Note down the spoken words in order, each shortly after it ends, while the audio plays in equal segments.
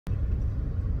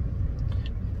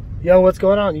Yo, what's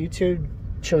going on YouTube?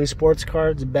 Chili Sports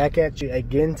Cards back at you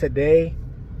again today.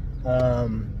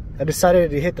 I decided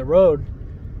to hit the road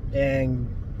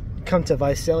and come to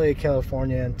Visalia,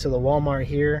 California, to the Walmart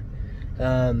here.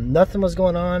 Nothing was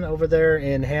going on over there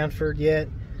in Hanford yet.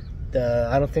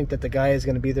 I don't think that the guy is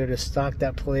going to be there to stock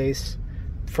that place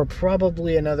for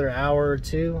probably another hour or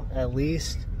two at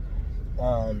least.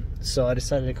 So I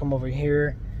decided to come over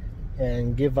here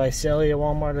and give Visalia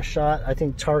Walmart a shot. I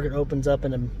think Target opens up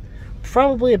in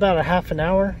probably about a half an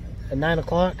hour at 9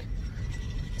 o'clock.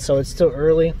 So it's still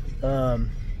early. I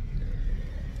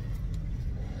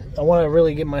want to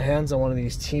really get my hands on one of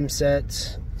these team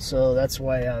sets. So that's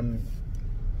why I'm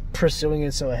pursuing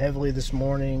it so heavily this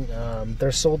morning.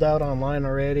 They're sold out online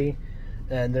already.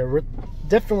 And they're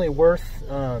definitely worth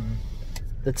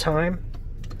the time.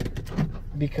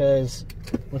 Because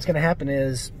what's going to happen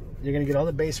is you're going to get all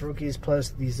the base rookies plus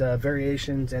these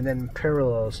variations and then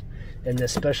parallels in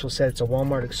this special set. It's a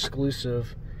Walmart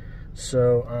exclusive.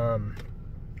 So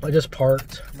I just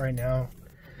parked right now,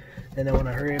 and then when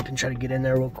I hurry up and try to get in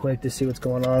there real quick to see what's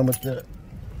going on with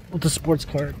the sports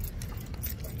card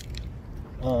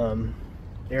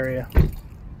area.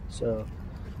 So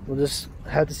we'll just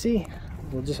have to see.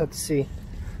 We'll just have to see.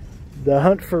 The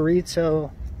hunt for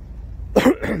retail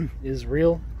is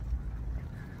real.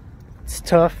 It's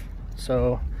tough,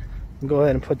 so I'll go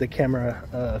ahead and put the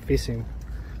camera facing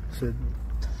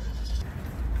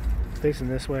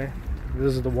this way.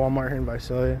 This is the Walmart here in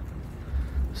Visalia,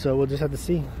 so we'll just have to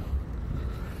see.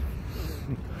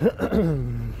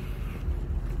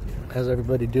 How's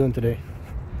everybody doing today?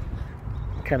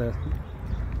 Kind of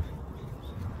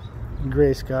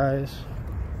gray skies,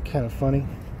 kind of funny.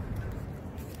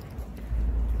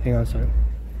 Hang on a second.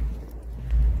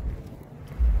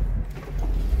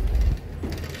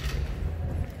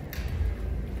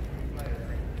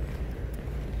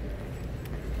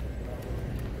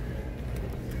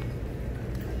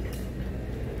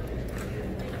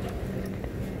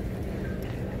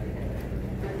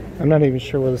 I'm not even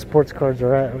sure where the sports cards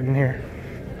are at in here.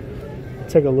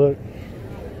 Take a look.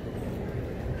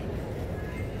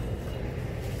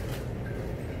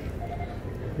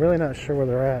 Really not sure where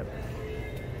they're at.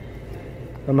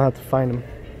 I'm gonna have to find them.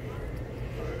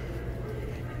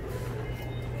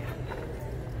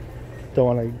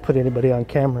 Don't want to put anybody on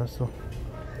camera, so.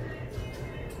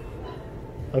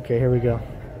 Okay, here we go.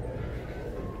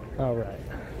 All right.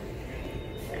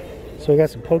 So we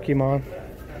got some Pokemon.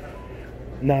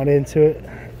 Not into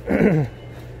it.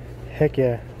 Heck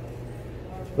yeah.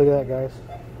 Look at that, guys.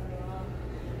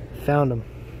 Found them.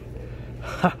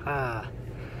 Haha.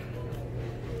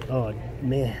 Oh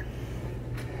man.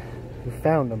 We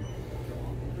found them.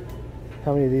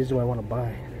 How many of these do I want to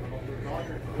buy?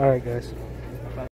 Alright guys.